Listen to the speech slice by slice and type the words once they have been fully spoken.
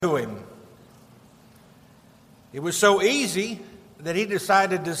to him. It was so easy that he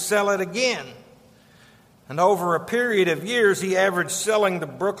decided to sell it again. And over a period of years, he averaged selling the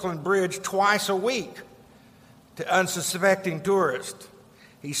Brooklyn Bridge twice a week to unsuspecting tourists.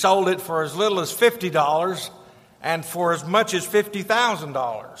 He sold it for as little as $50 and for as much as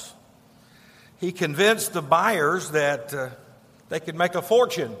 $50,000. He convinced the buyers that they could make a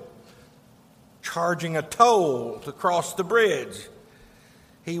fortune charging a toll to cross the bridge.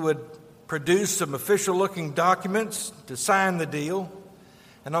 He would produce some official-looking documents to sign the deal.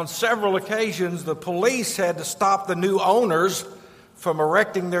 And on several occasions, the police had to stop the new owners from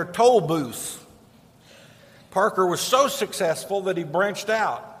erecting their toll booths. Parker was so successful that he branched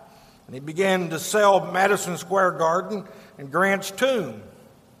out, and he began to sell Madison Square Garden and Grant's Tomb.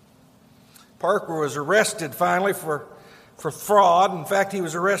 Parker was arrested finally for fraud. In fact, he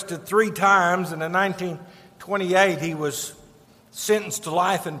was arrested 3 times, and in 1928 he was sentenced to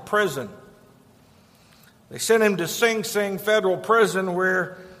life in prison. They sent him to Sing Sing Federal Prison,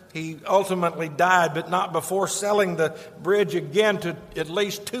 where he ultimately died, but not before selling the bridge again to at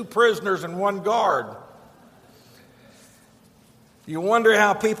least 2 prisoners and 1 guard. You wonder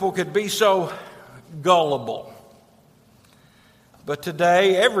how people could be so gullible. But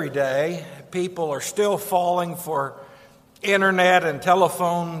today, every day, people are still falling for internet and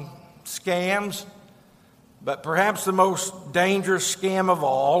telephone scams. But perhaps the most dangerous scam of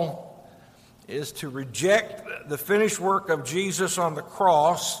all is to reject the finished work of Jesus on the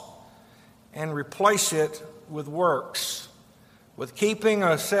cross and replace it with works, with keeping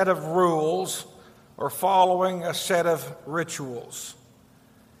a set of rules or following a set of rituals.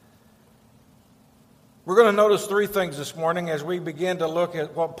 We're going to notice 3 things this morning as we begin to look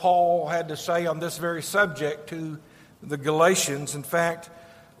at what Paul had to say on this very subject to the Galatians. In fact,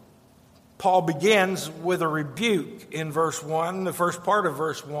 Paul begins with a rebuke in verse 1, the first part of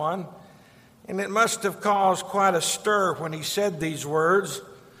verse 1, and it must have caused quite a stir when he said these words,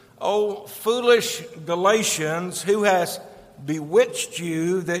 "O foolish Galatians, who has bewitched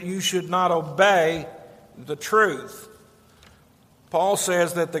you that you should not obey the truth?" Paul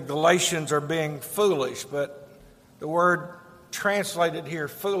says that the Galatians are being foolish, but the word translated here,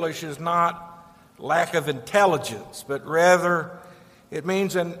 foolish, is not lack of intelligence, but rather it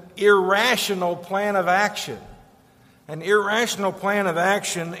means an irrational plan of action. An irrational plan of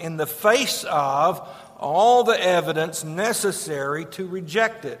action in the face of all the evidence necessary to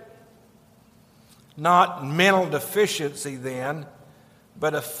reject it. Not mental deficiency then,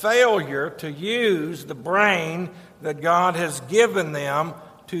 but a failure to use the brain that God has given them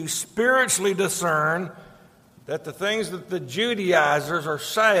to spiritually discern that the things that the Judaizers are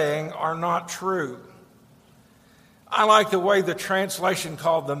saying are not true. I like the way the translation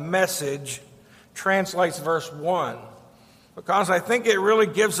called The Message translates verse 1, because I think it really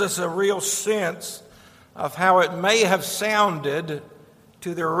gives us a real sense of how it may have sounded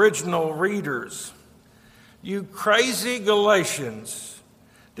to the original readers. "You crazy Galatians,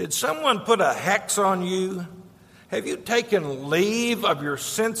 did someone put a hex on you? Have you taken leave of your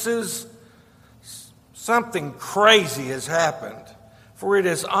senses? Something crazy has happened, for it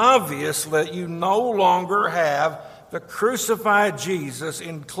is obvious that you no longer have the crucified Jesus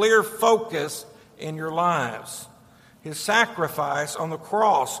in clear focus in your lives. His sacrifice on the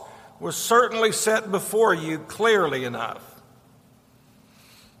cross was certainly set before you clearly enough."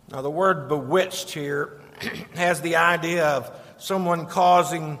 Now, the word bewitched here has the idea of someone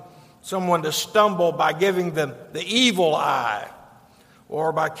causing someone to stumble by giving them the evil eye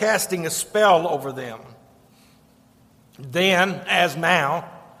or by casting a spell over them. Then, as now,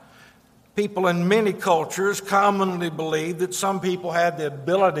 people in many cultures commonly believe that some people had the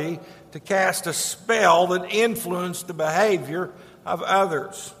ability to cast a spell that influenced the behavior of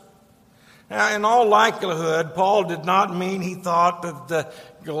others. Now, in all likelihood, Paul did not mean he thought that the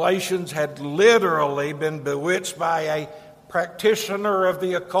Galatians had literally been bewitched by a practitioner of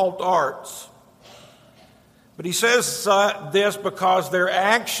the occult arts. But he says this because their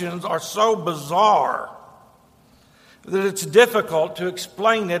actions are so bizarre that it's difficult to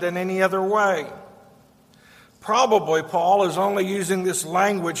explain it in any other way. Probably Paul is only using this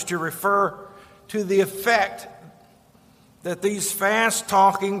language to refer to the effect that these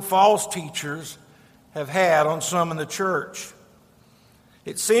fast-talking false teachers have had on some in the church.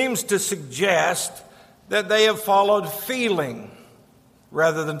 It seems to suggest that they have followed feeling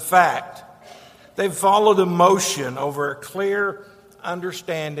rather than fact. They've followed emotion over a clear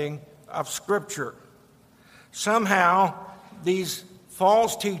understanding of Scripture. Somehow, these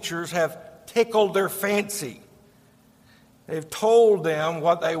false teachers have tickled their fancy. They've told them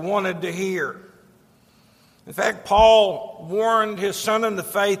what they wanted to hear. In fact, Paul warned his son in the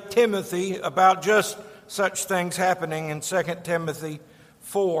faith, Timothy, about just such things happening in 2 Timothy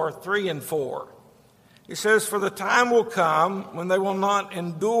 4:3 and 4. He says, "For the time will come when they will not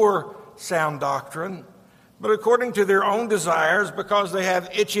endure sound doctrine, but according to their own desires, because they have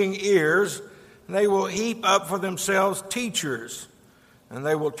itching ears, they will heap up for themselves teachers, and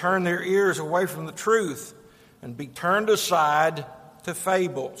they will turn their ears away from the truth and be turned aside to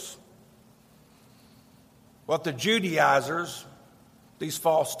fables." What the Judaizers, these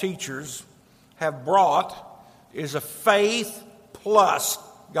false teachers, have brought is a faith plus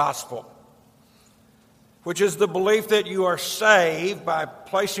gospel, which is the belief that you are saved by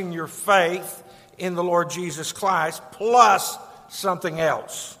placing your faith in the Lord Jesus Christ plus something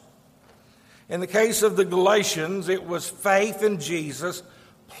else. In the case of the Galatians, it was faith in Jesus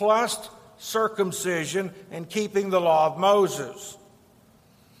plus circumcision and keeping the law of Moses.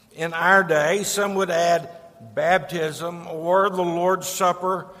 In our day, some would add baptism or the Lord's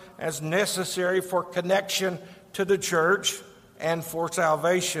Supper as necessary for connection to the church and for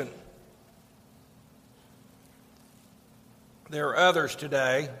salvation. There are others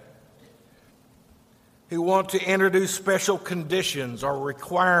today who want to introduce special conditions or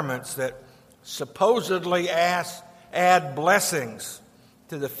requirements that supposedly add blessings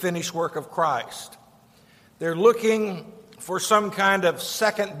to the finished work of Christ. They're looking for some kind of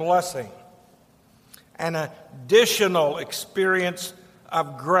second blessing, an additional experience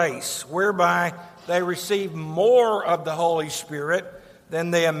of grace, whereby they receive more of the Holy Spirit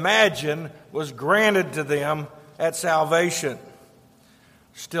than they imagine was granted to them at salvation.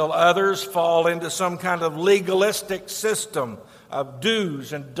 Still others fall into some kind of legalistic system of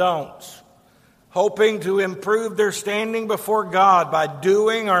do's and don'ts, hoping to improve their standing before God by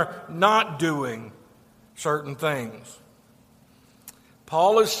doing or not doing certain things.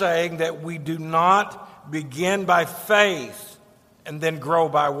 Paul is saying that we do not begin by faith and then grow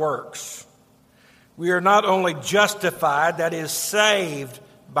by works. We are not only justified, that is, saved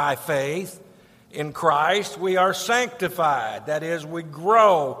by faith in Christ, we are sanctified, that is, we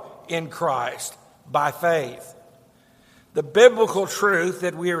grow in Christ by faith. The biblical truth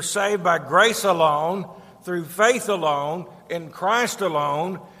that we are saved by grace alone, through faith alone, in Christ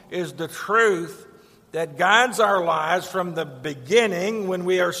alone, is the truth that guides our lives from the beginning when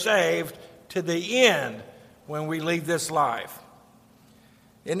we are saved to the end when we leave this life.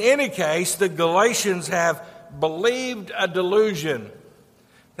 In any case, the Galatians have believed a delusion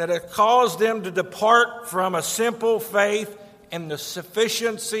that had caused them to depart from a simple faith in the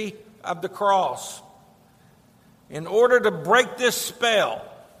sufficiency of the cross. In order to break this spell,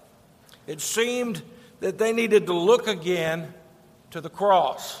 it seemed that they needed to look again to the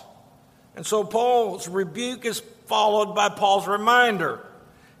cross. And so Paul's rebuke is followed by Paul's reminder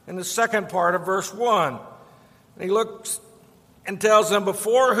in the second part of verse 1. And he looks and tells them,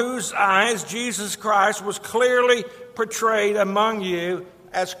 before whose eyes Jesus Christ was clearly portrayed among you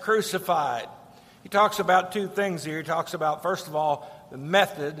as crucified. He talks about two things here. He talks about, first of all, the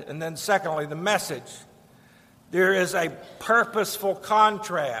method, and then secondly, the message. There is a purposeful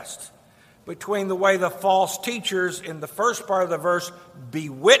contrast between the way the false teachers in the first part of the verse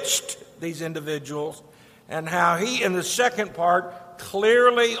bewitched these individuals and how he, in the second part,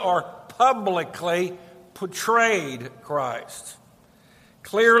 clearly or publicly portrayed Christ.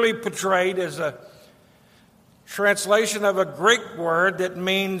 Clearly portrayed is a translation of a Greek word that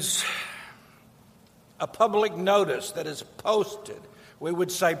means a public notice that is posted. We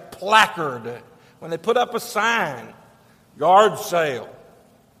would say placard. When they put up a sign, yard sale,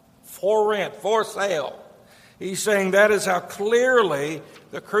 for rent, for sale. He's saying that is how clearly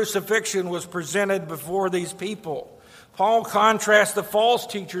the crucifixion was presented before these people. Paul contrasts the false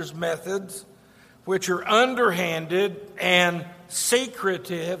teachers' methods, which are underhanded and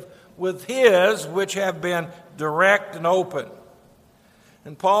secretive, with his, which have been direct and open.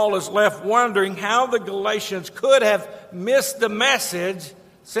 And Paul is left wondering how the Galatians could have missed the message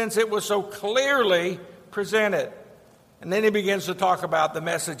since it was so clearly presented. And then he begins to talk about the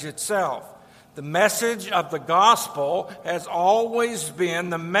message itself. The message of the gospel has always been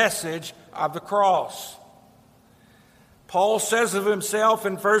the message of the cross. Paul says of himself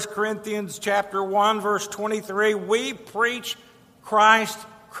in 1 Corinthians chapter 1, verse 23, we preach Christ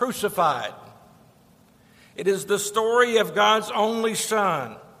crucified. It is the story of God's only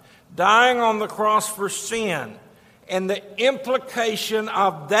Son dying on the cross for sin and the implication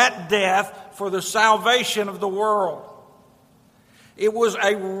of that death for the salvation of the world. It was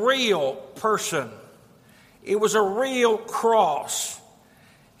a real person. It was a real cross.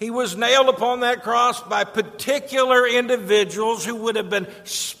 He was nailed upon that cross by particular individuals who would have been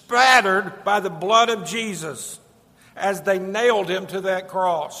spattered by the blood of Jesus as they nailed him to that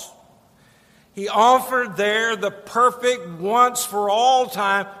cross. He offered there the perfect, once for all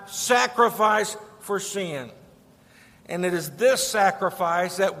time sacrifice for sin. And it is this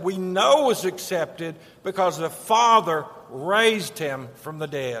sacrifice that we know was accepted because the Father raised him from the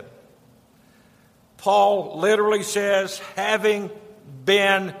dead. Paul literally says, having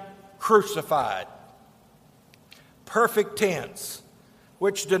been crucified. Perfect tense,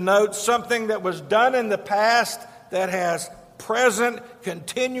 which denotes something that was done in the past that has present,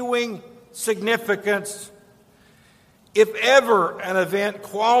 continuing significance. If ever an event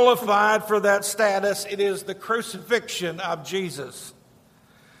qualified for that status, it is the crucifixion of Jesus.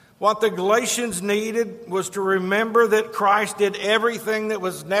 What the Galatians needed was to remember that Christ did everything that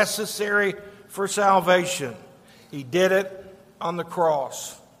was necessary for salvation. He did it on the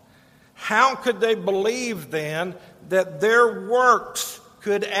cross. How could they believe then that their works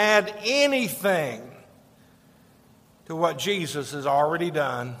could add anything to what Jesus has already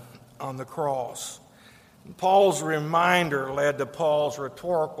done on the cross? And Paul's reminder led to Paul's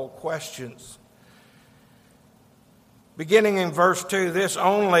rhetorical questions. Beginning in verse 2, this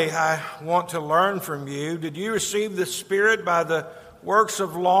only I want to learn from you. Did you receive the Spirit by the works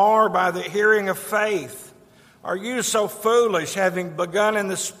of law or by the hearing of faith? Are you so foolish, having begun in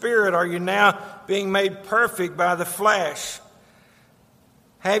the Spirit, are you now being made perfect by the flesh?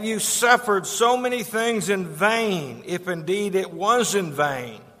 Have you suffered so many things in vain, if indeed it was in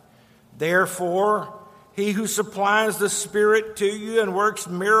vain? Therefore, he who supplies the Spirit to you and works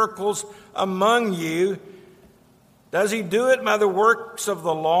miracles among you, does he do it by the works of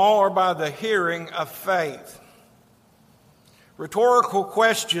the law or by the hearing of faith? Rhetorical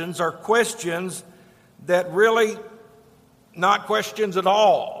questions are questions that really not questions at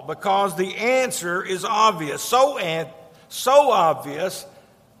all, because the answer is obvious, so obvious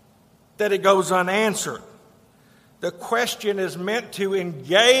that it goes unanswered. The question is meant to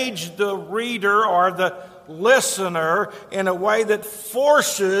engage the reader or the listener in a way that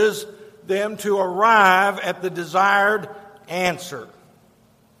forces them to arrive at the desired answer.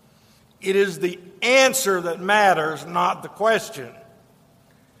 It is the answer that matters, not the question.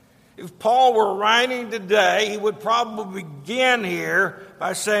 If Paul were writing today, he would probably begin here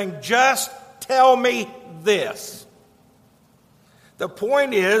by saying, just tell me this. The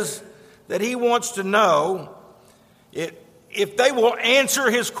point is that he wants to know if they will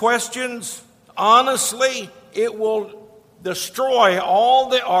answer his questions honestly, it will destroy all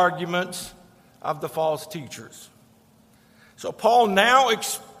the arguments of the false teachers. So Paul now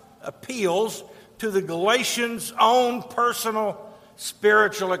appeals to the Galatians' own personal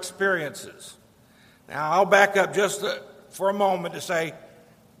spiritual experiences. Now, I'll back up just for a moment to say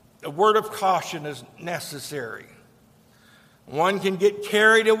a word of caution is necessary. One can get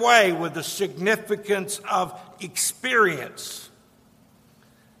carried away with the significance of experience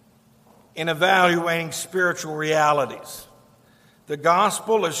in evaluating spiritual realities. The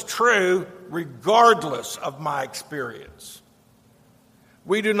gospel is true regardless of my experience.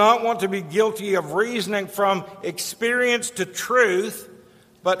 We do not want to be guilty of reasoning from experience to truth,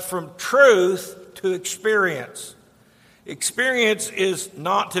 but from truth to experience. Experience is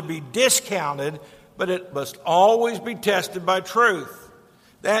not to be discounted, but it must always be tested by truth.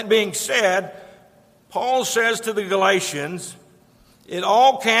 That being said, Paul says to the Galatians, it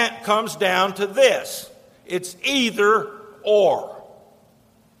all comes down to this. It's either or.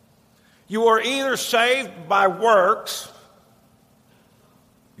 You are either saved by works,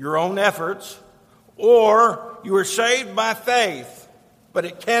 your own efforts, or you are saved by faith, but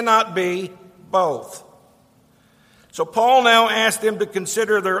it cannot be both. So Paul now asks them to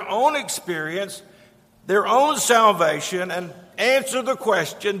consider their own experience, their own salvation, and answer the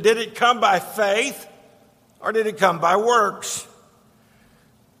question, did it come by faith or did it come by works?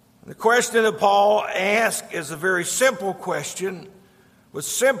 The question that Paul asks is a very simple question with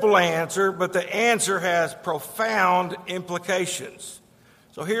simple answer, but the answer has profound implications.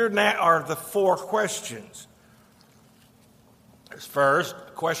 So here now are the four questions. First,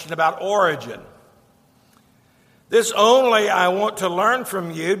 a question about origin. This only I want to learn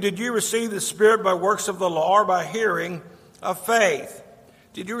from you. Did you receive the Spirit by works of the law or by hearing of faith?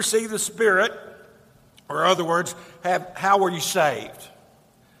 Did you receive the Spirit? Or in other words, how were you saved?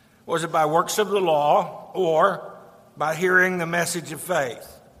 Was it by works of the law or by hearing the message of faith?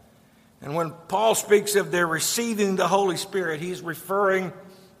 And when Paul speaks of their receiving the Holy Spirit, he's referring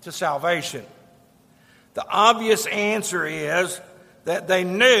to salvation. The obvious answer is that they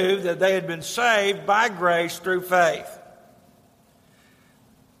knew that they had been saved by grace through faith.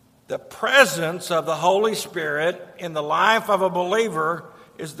 the presence of the Holy Spirit in the life of a believer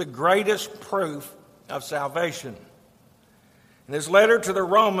is the greatest proof of salvation. In his letter to the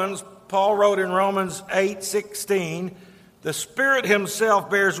Romans, Paul wrote in Romans 8:16, "The Spirit himself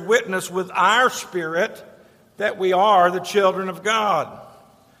bears witness with our spirit that we are the children of God."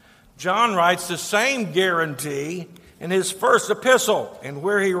 John writes the same guarantee in his first epistle, and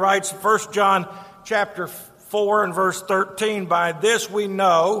where he writes 1 John chapter 4 and verse 13, "By this we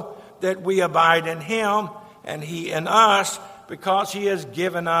know that we abide in him, and he in us, because he has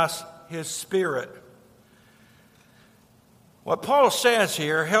given us his Spirit." What Paul says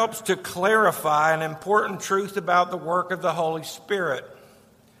here helps to clarify an important truth about the work of the Holy Spirit.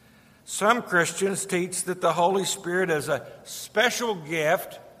 Some Christians teach that the Holy Spirit is a special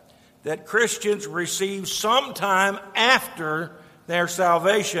gift that Christians receive sometime after their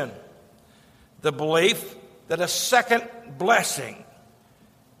salvation. The belief that a second blessing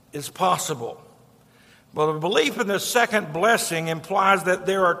is possible. But a belief in the second blessing implies that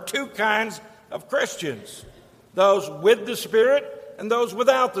there are two kinds of Christians: those with the Spirit and those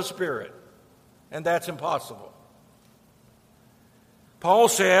without the Spirit. And that's impossible. Paul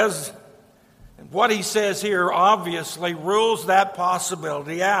says, and what he says here obviously rules that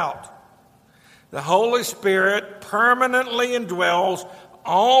possibility out. The Holy Spirit permanently indwells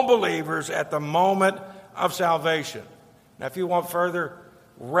all believers at the moment of salvation. Now, if you want further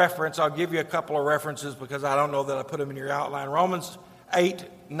reference, I'll give you a couple of references because I don't know that I put them in your outline. Romans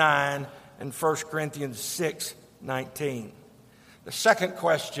 8:9 and 1 Corinthians 6:19. The second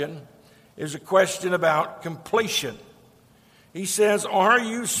question is a question about completion. He says, "Are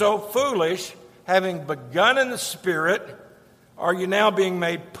you so foolish, having begun in the Spirit, are you now being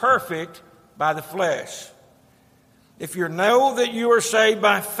made perfect by the flesh? If you know that you are saved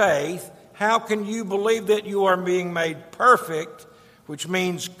by faith, how can you believe that you are being made perfect," which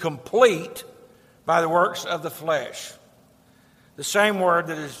means complete, "by the works of the flesh?" The same word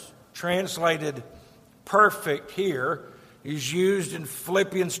that is translated perfect here is used in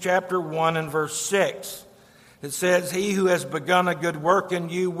Philippians chapter 1 and verse 6. It says, "He who has begun a good work in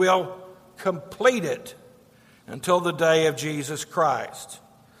you will complete it until the day of Jesus Christ."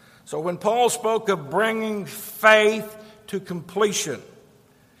 So when Paul spoke of bringing faith to completion,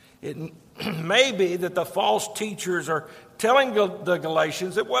 it may be that the false teachers are telling the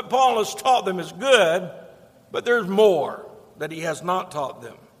Galatians that what Paul has taught them is good, but there's more that he has not taught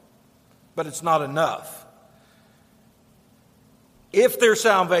them. But it's not enough. If their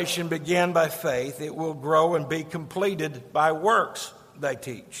salvation began by faith, it will grow and be completed by works, they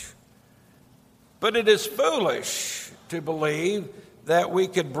teach. But it is foolish to believe that we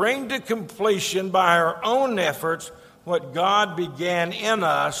could bring to completion by our own efforts what God began in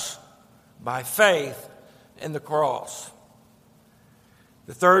us by faith in the cross.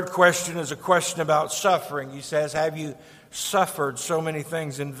 The third question is a question about suffering. He says, "Have you suffered so many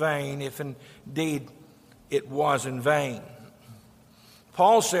things in vain, if indeed it was in vain?"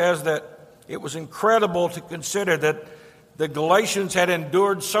 Paul says that it was incredible to consider that the Galatians had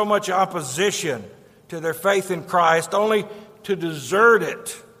endured so much opposition to their faith in Christ, only to desert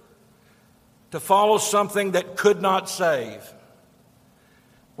it, to follow something that could not save.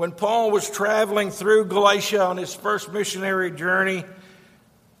 When Paul was traveling through Galatia on his first missionary journey,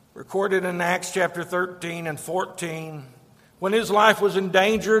 recorded in Acts chapter 13 and 14, when his life was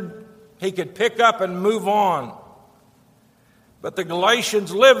endangered, he could pick up and move on. But the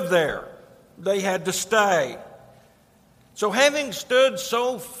Galatians lived there. They had to stay. So having stood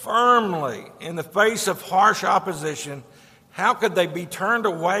so firmly in the face of harsh opposition, how could they be turned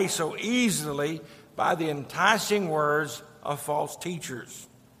away so easily by the enticing words of false teachers?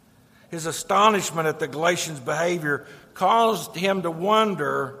 His astonishment at the Galatians' behavior caused him to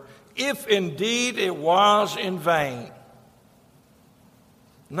wonder if indeed it was in vain.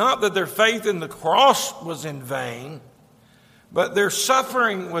 Not that their faith in the cross was in vain, but their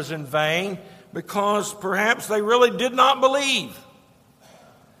suffering was in vain because perhaps they really did not believe.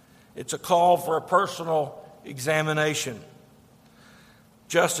 It's a call for a personal examination.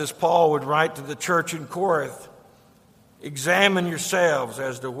 Just as Paul would write to the church in Corinth, "Examine yourselves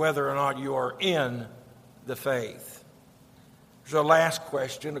as to whether or not you are in the faith." There's a last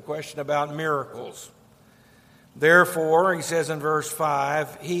question, a question about miracles. "Therefore," he says in verse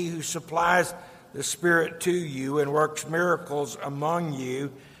 5, "he who supplies the Spirit to you and works miracles among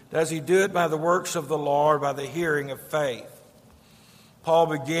you, does he do it by the works of the law or by the hearing of faith?" Paul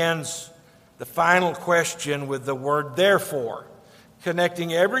begins the final question with the word "therefore,"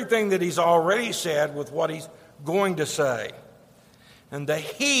 connecting everything that he's already said with what he's going to say. And the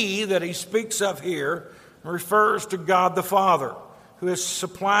 "he" that he speaks of here refers to God the Father, who has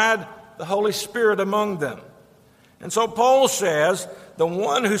supplied the Holy Spirit among them. And so Paul says, the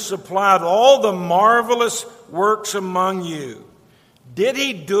one who supplied all the marvelous works among you, did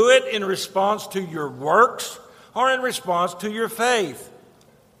he do it in response to your works or in response to your faith?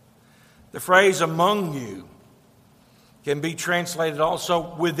 The phrase among you can be translated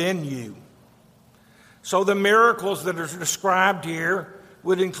also within you. So the miracles that are described here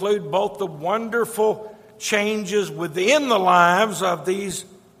would include both the wonderful changes within the lives of these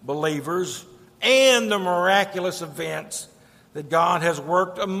believers and the miraculous events that God has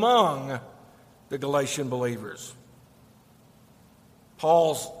worked among the Galatian believers.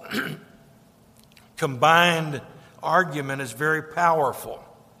 Paul's combined argument is very powerful.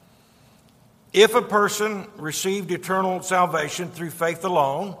 If a person received eternal salvation through faith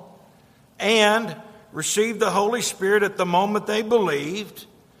alone and received the Holy Spirit at the moment they believed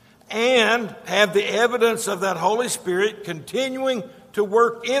and have the evidence of that Holy Spirit continuing to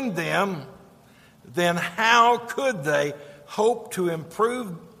work in them, then how could they hope to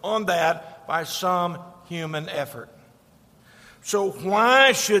improve on that by some human effort? So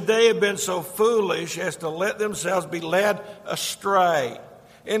why should they have been so foolish as to let themselves be led astray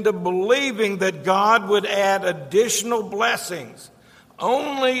into believing that God would add additional blessings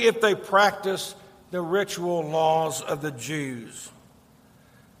only if they practice the ritual laws of the Jews?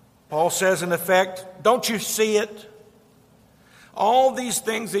 Paul says, in effect, don't you see it? All these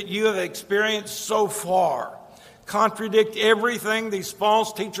things that you have experienced so far contradict everything these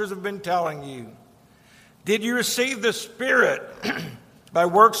false teachers have been telling you. Did you receive the Spirit by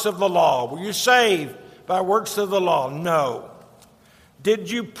works of the law? Were you saved by works of the law? No. Did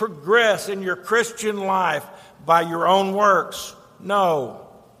you progress in your Christian life by your own works? No.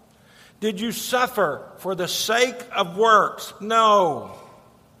 Did you suffer for the sake of works? No.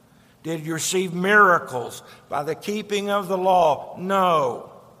 Did you receive miracles by the keeping of the law?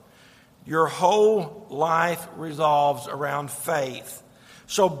 No. Your whole life revolves around faith.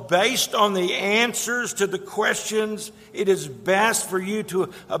 So based on the answers to the questions, it is best for you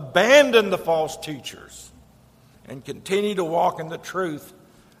to abandon the false teachers and continue to walk in the truth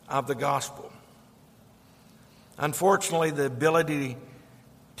of the gospel. Unfortunately, the ability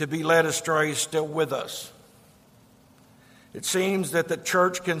to be led astray is still with us. It seems that the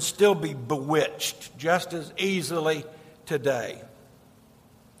church can still be bewitched just as easily today.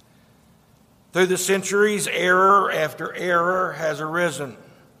 Through the centuries, error after error has arisen.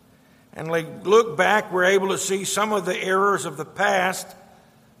 And we look back, we're able to see some of the errors of the past,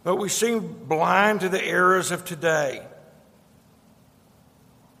 but we seem blind to the errors of today.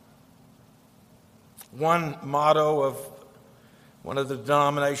 One motto of one of the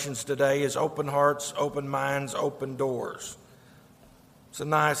denominations today is open hearts, open minds, open doors. It's a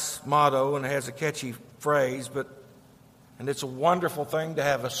nice motto and it has a catchy phrase, and it's a wonderful thing to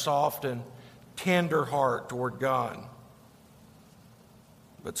have a soft and tender heart toward God.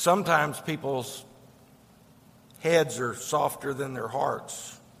 But sometimes people's heads are softer than their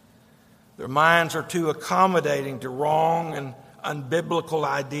hearts. Their minds are too accommodating to wrong and unbiblical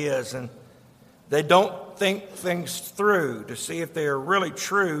ideas, and they don't think things through to see if they are really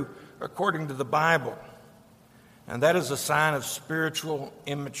true according to the Bible. And that is a sign of spiritual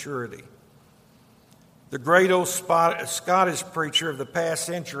immaturity. The great old Scottish preacher of the past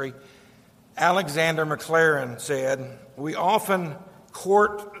century, Alexander MacLaren, said, "We often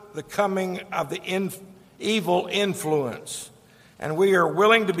court the coming of the evil influence, and we are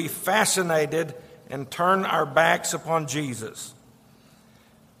willing to be fascinated and turn our backs upon Jesus.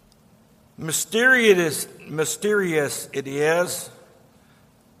 Mysterious it is,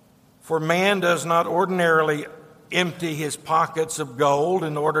 for man does not ordinarily empty his pockets of gold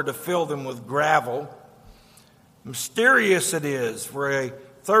in order to fill them with gravel. Mysterious it is, for a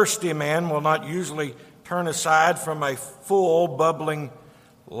thirsty man will not usually turn aside from a full, bubbling,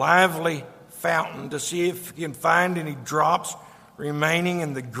 lively fountain to see if he can find any drops remaining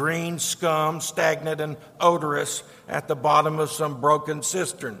in the green scum, stagnant and odorous, at the bottom of some broken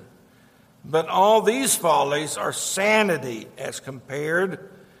cistern. But all these follies are sanity as compared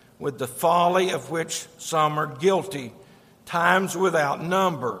with the folly of which some are guilty, times without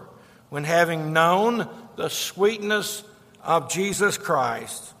number, when having known the sweetness of Jesus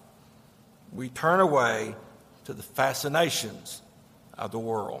Christ, we turn away to the fascinations of the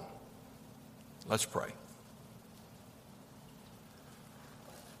world." Let's pray.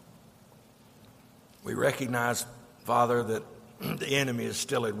 We recognize, Father, that the enemy is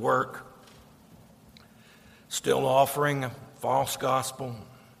still at work, still offering a false gospel,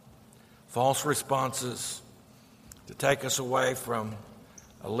 false responses to take us away from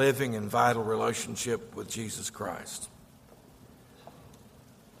a living and vital relationship with Jesus Christ.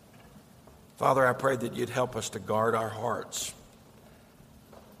 Father, I pray that you'd help us to guard our hearts.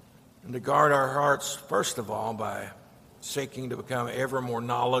 And to guard our hearts, first of all, by seeking to become ever more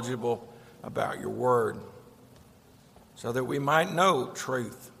knowledgeable about your word, so that we might know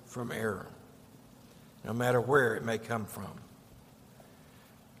truth from error, no matter where it may come from.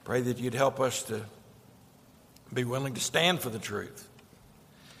 Pray that you'd help us to be willing to stand for the truth,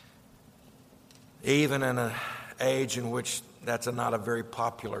 even in an age in which that's not a very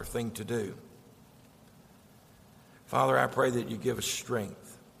popular thing to do. Father, I pray that you give us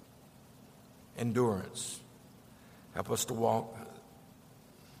strength, endurance. Help us to walk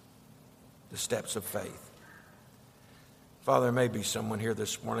the steps of faith. Father, there may be someone here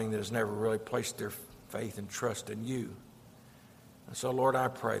this morning that has never really placed their faith and trust in you. And so, Lord, I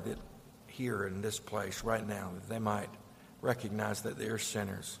pray that here in this place right now, that they might recognize that they're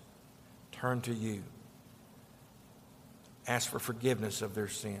sinners, turn to you, ask for forgiveness of their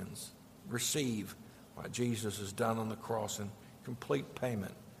sins, receive what Jesus has done on the cross in complete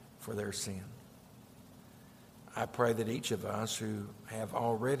payment for their sin. I pray that each of us who have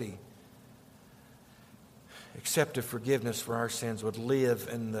already accepted forgiveness for our sins would live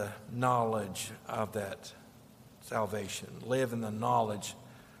in the knowledge of that salvation, live in the knowledge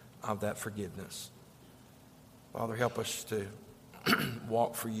of that forgiveness. Father, help us to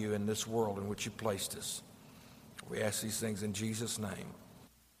walk for you in this world in which you placed us. We ask these things in Jesus' name.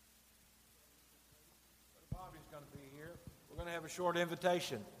 Bobby's going to be here. We're going to have a short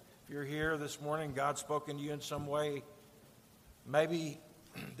invitation. If you're here this morning, God's spoken to you in some way, maybe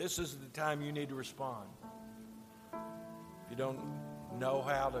this is the time you need to respond. If you don't know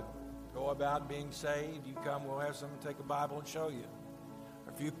how to go about being saved, you come, we'll have someone take a Bible and show you.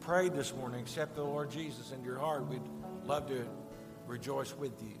 Or if you prayed this morning, accept the Lord Jesus into your heart, we'd love to rejoice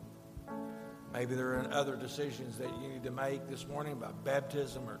with you. Maybe there are other decisions that you need to make this morning about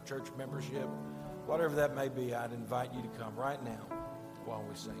baptism or church membership. Whatever that may be, I'd invite you to come right now while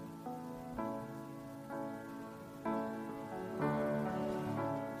we sing.